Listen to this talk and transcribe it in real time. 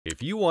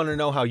If you want to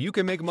know how you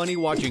can make money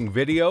watching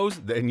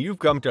videos, then you've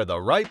come to the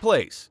right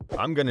place.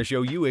 I'm going to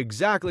show you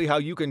exactly how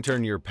you can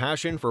turn your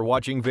passion for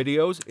watching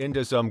videos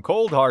into some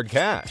cold hard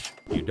cash.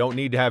 You don't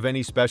need to have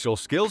any special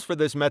skills for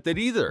this method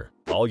either.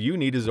 All you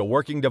need is a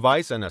working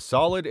device and a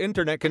solid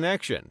internet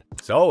connection.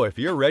 So if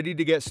you're ready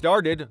to get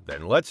started,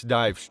 then let's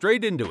dive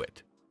straight into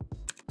it.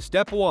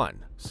 Step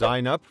 1.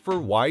 Sign up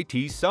for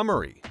YT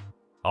Summary.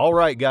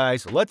 Alright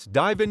guys, let's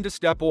dive into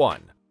step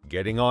 1.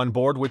 Getting on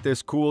board with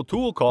this cool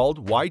tool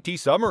called YT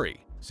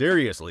Summary.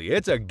 Seriously,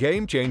 it's a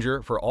game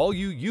changer for all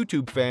you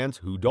YouTube fans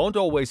who don't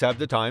always have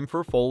the time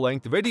for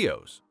full-length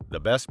videos. The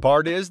best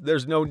part is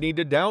there's no need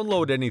to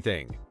download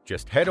anything.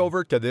 Just head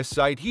over to this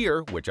site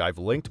here, which I've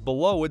linked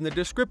below in the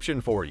description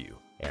for you,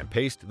 and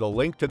paste the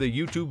link to the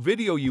YouTube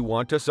video you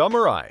want to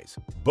summarize.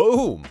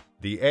 Boom!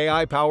 The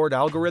AI-powered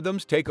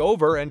algorithms take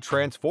over and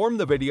transform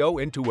the video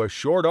into a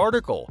short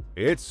article.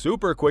 It's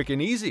super quick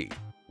and easy.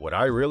 What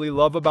I really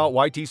love about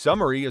YT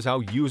Summary is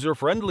how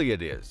user-friendly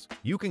it is.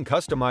 You can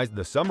customize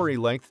the summary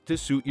length to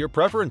suit your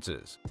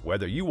preferences.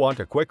 Whether you want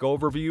a quick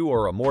overview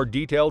or a more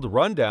detailed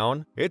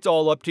rundown, it's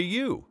all up to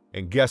you.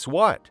 And guess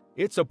what?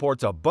 It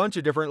supports a bunch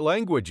of different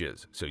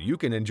languages, so you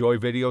can enjoy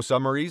video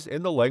summaries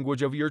in the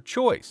language of your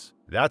choice.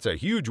 That's a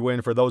huge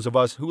win for those of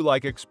us who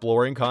like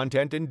exploring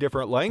content in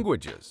different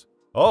languages.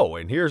 Oh,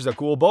 and here's a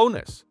cool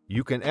bonus.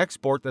 You can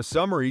export the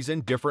summaries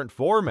in different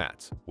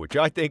formats, which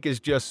I think is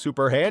just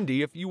super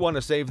handy if you want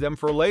to save them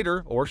for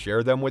later or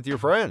share them with your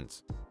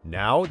friends.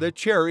 Now, the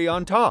cherry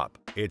on top.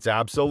 It's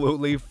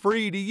absolutely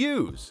free to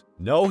use.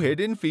 No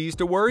hidden fees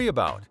to worry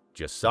about.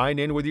 Just sign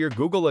in with your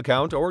Google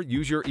account or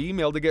use your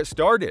email to get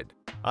started.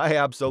 I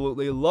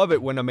absolutely love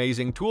it when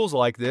amazing tools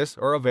like this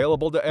are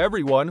available to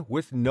everyone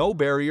with no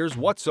barriers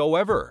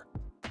whatsoever.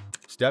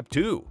 Step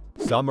 2.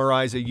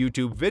 Summarize a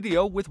YouTube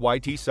video with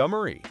YT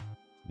Summary.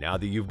 Now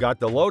that you've got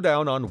the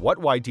lowdown on what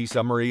YT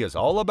Summary is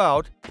all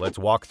about, let's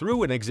walk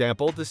through an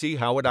example to see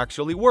how it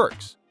actually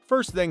works.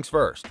 First things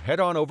first, head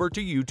on over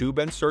to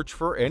YouTube and search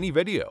for any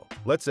video.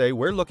 Let's say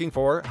we're looking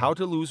for How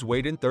to Lose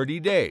Weight in 30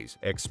 Days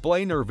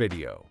explainer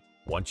video.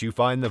 Once you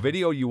find the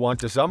video you want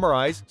to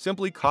summarize,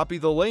 simply copy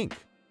the link.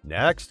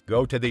 Next,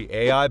 go to the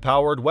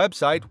AI-powered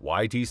website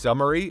YT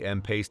Summary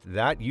and paste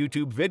that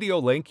YouTube video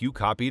link you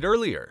copied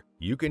earlier.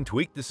 You can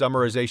tweak the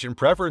summarization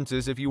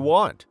preferences if you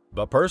want,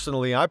 but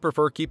personally I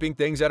prefer keeping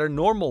things at a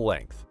normal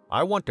length.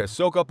 I want to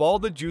soak up all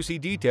the juicy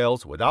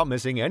details without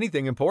missing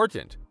anything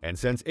important, and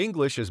since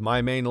English is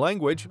my main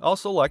language, I'll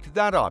select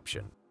that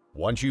option.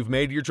 Once you've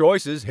made your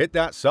choices, hit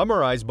that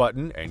Summarize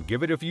button and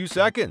give it a few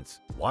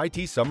seconds.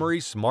 YT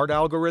Summary's smart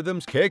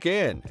algorithms kick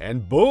in,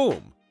 and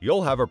boom!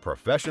 You'll have a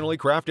professionally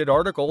crafted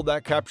article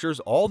that captures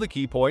all the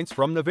key points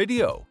from the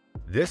video.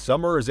 This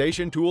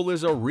summarization tool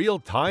is a real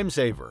time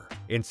saver.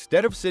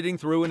 Instead of sitting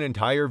through an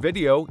entire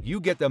video, you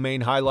get the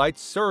main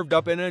highlights served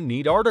up in a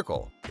neat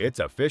article. It's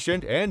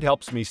efficient and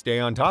helps me stay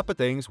on top of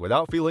things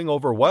without feeling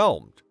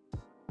overwhelmed.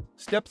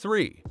 Step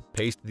 3.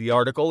 Paste the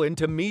article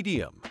into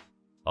Medium.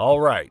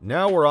 Alright,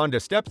 now we're on to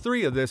step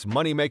 3 of this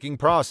money-making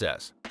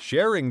process,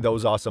 sharing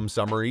those awesome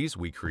summaries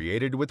we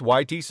created with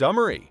YT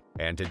Summary.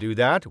 And to do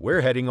that,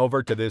 we're heading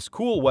over to this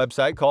cool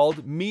website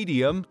called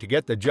Medium to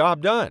get the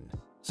job done.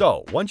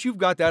 So, once you've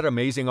got that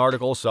amazing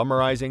article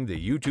summarizing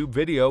the YouTube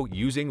video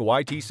using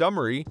YT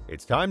Summary,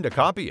 it's time to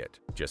copy it.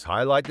 Just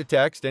highlight the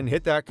text and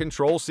hit that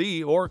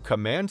Ctrl-C or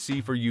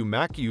Command-C for you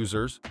Mac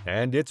users,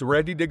 and it's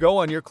ready to go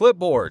on your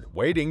clipboard,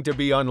 waiting to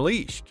be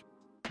unleashed.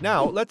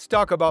 Now, let's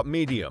talk about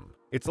Medium.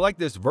 It's like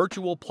this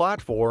virtual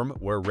platform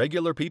where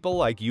regular people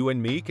like you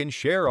and me can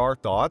share our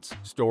thoughts,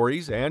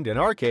 stories, and in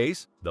our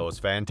case, those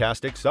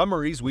fantastic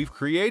summaries we've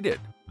created.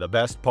 The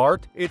best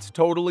part? It's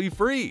totally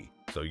free.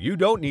 So you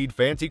don't need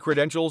fancy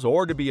credentials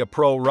or to be a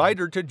pro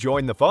writer to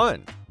join the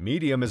fun.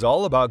 Medium is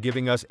all about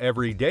giving us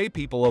everyday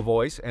people a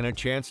voice and a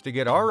chance to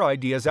get our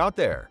ideas out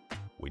there.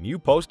 When you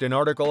post an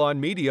article on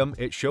Medium,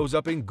 it shows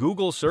up in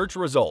Google search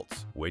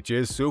results, which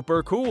is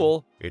super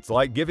cool. It's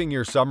like giving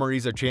your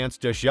summaries a chance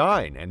to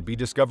shine and be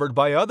discovered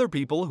by other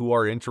people who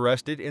are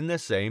interested in the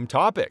same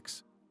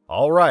topics.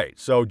 Alright,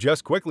 so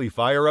just quickly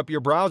fire up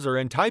your browser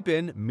and type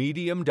in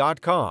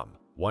medium.com.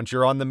 Once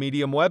you're on the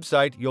Medium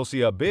website, you'll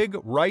see a big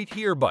Right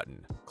Here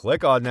button.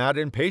 Click on that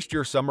and paste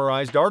your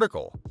summarized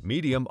article.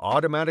 Medium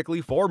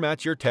automatically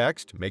formats your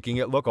text, making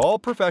it look all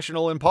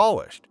professional and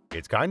polished.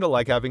 It's kinda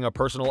like having a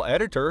personal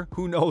editor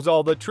who knows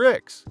all the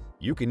tricks.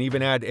 You can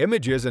even add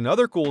images and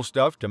other cool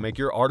stuff to make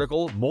your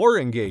article more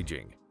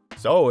engaging.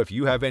 So if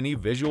you have any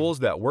visuals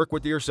that work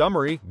with your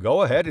summary,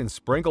 go ahead and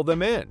sprinkle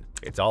them in.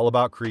 It's all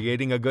about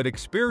creating a good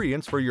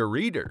experience for your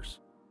readers.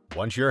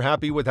 Once you're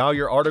happy with how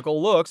your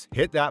article looks,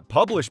 hit that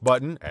Publish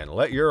button and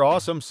let your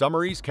awesome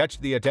summaries catch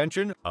the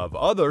attention of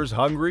others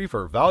hungry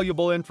for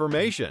valuable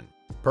information.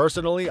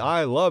 Personally,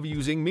 I love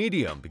using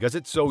Medium because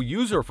it's so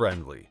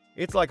user-friendly.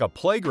 It's like a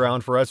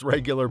playground for us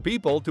regular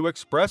people to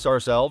express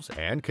ourselves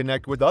and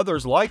connect with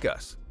others like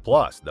us.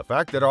 Plus, the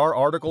fact that our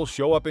articles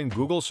show up in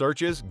Google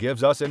searches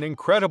gives us an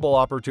incredible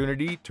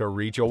opportunity to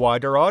reach a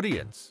wider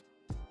audience.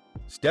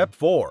 Step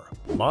 4.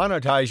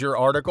 Monetize your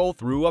article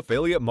through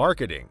affiliate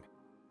marketing.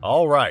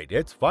 Alright,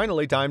 it's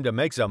finally time to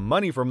make some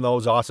money from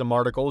those awesome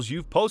articles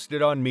you've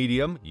posted on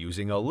Medium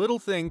using a little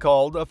thing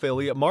called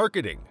affiliate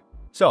marketing.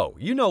 So,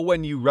 you know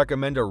when you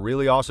recommend a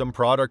really awesome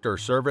product or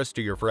service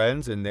to your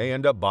friends and they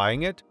end up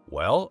buying it?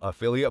 Well,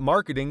 affiliate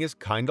marketing is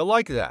kinda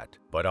like that,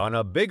 but on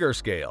a bigger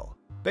scale.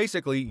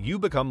 Basically, you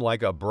become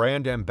like a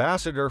brand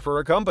ambassador for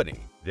a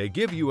company. They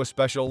give you a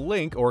special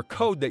link or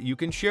code that you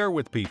can share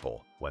with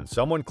people. When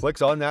someone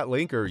clicks on that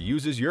link or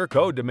uses your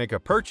code to make a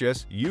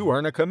purchase, you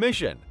earn a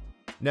commission.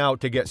 Now,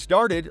 to get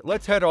started,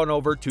 let's head on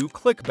over to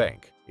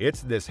ClickBank.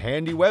 It's this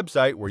handy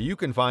website where you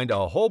can find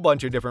a whole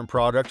bunch of different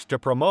products to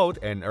promote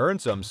and earn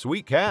some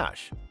sweet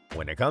cash.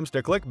 When it comes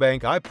to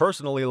ClickBank, I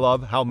personally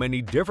love how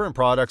many different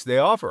products they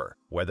offer.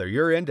 Whether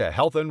you're into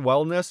health and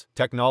wellness,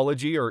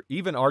 technology, or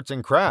even arts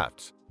and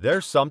crafts,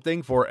 there's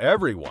something for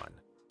everyone.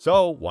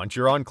 So, once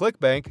you're on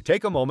ClickBank,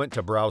 take a moment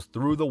to browse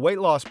through the weight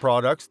loss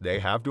products they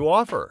have to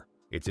offer.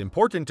 It's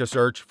important to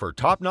search for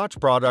top-notch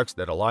products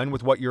that align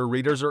with what your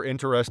readers are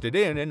interested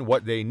in and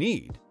what they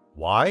need.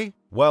 Why?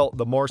 Well,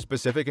 the more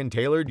specific and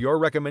tailored your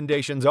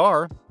recommendations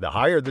are, the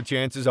higher the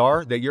chances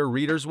are that your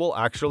readers will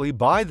actually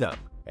buy them.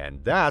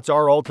 And that's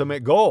our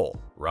ultimate goal,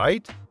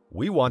 right?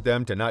 We want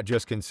them to not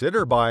just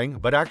consider buying,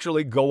 but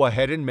actually go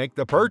ahead and make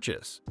the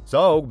purchase.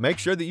 So, make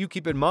sure that you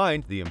keep in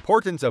mind the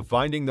importance of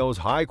finding those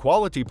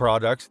high-quality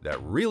products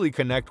that really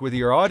connect with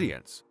your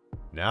audience.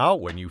 Now,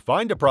 when you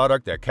find a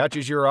product that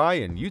catches your eye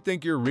and you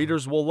think your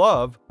readers will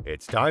love,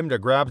 it's time to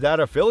grab that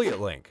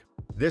affiliate link.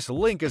 This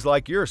link is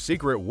like your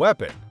secret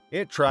weapon.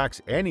 It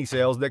tracks any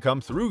sales that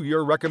come through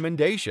your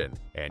recommendation,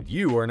 and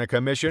you earn a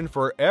commission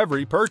for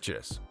every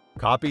purchase.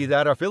 Copy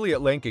that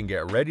affiliate link and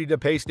get ready to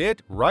paste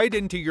it right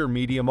into your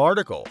Medium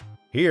article.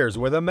 Here's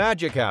where the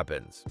magic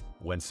happens.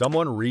 When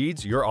someone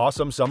reads your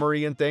awesome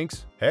summary and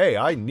thinks, "Hey,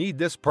 I need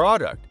this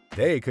product,"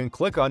 they can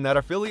click on that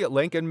affiliate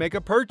link and make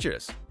a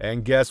purchase.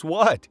 And guess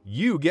what?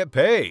 You get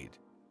paid!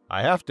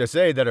 I have to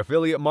say that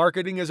affiliate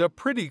marketing is a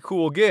pretty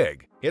cool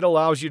gig. It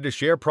allows you to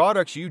share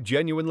products you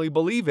genuinely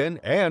believe in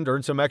and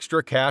earn some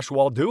extra cash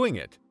while doing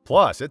it.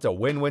 Plus, it's a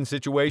win-win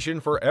situation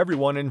for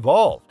everyone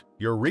involved.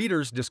 Your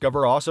readers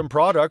discover awesome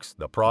products,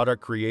 the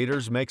product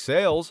creators make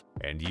sales,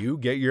 and you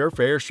get your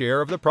fair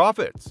share of the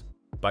profits.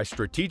 By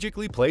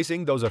strategically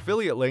placing those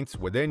affiliate links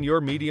within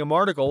your Medium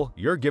article,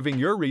 you're giving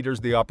your readers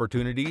the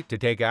opportunity to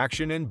take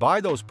action and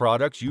buy those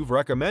products you've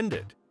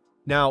recommended.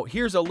 Now,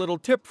 here's a little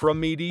tip from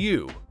me to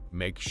you.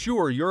 Make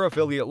sure your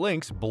affiliate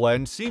links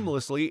blend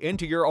seamlessly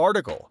into your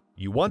article.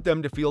 You want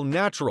them to feel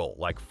natural,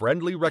 like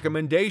friendly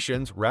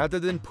recommendations rather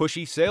than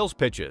pushy sales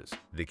pitches.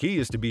 The key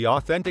is to be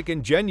authentic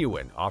and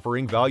genuine,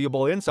 offering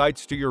valuable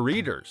insights to your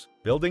readers.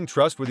 Building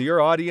trust with your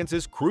audience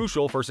is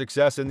crucial for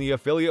success in the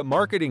affiliate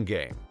marketing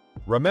game.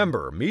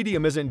 Remember,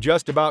 Medium isn't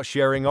just about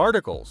sharing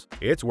articles.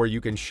 It's where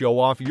you can show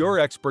off your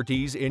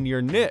expertise in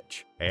your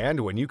niche. And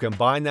when you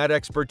combine that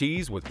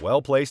expertise with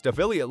well-placed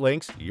affiliate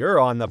links, you're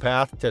on the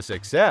path to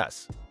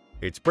success.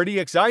 It's pretty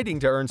exciting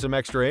to earn some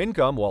extra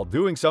income while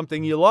doing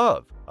something you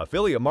love.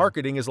 Affiliate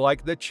marketing is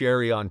like the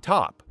cherry on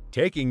top,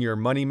 taking your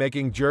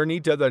money-making journey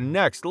to the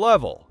next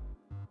level.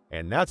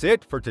 And that's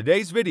it for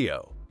today's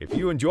video. If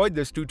you enjoyed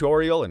this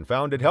tutorial and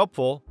found it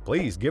helpful,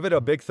 please give it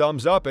a big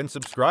thumbs up and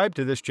subscribe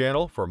to this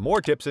channel for more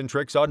tips and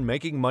tricks on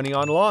making money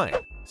online.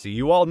 See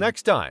you all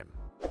next time!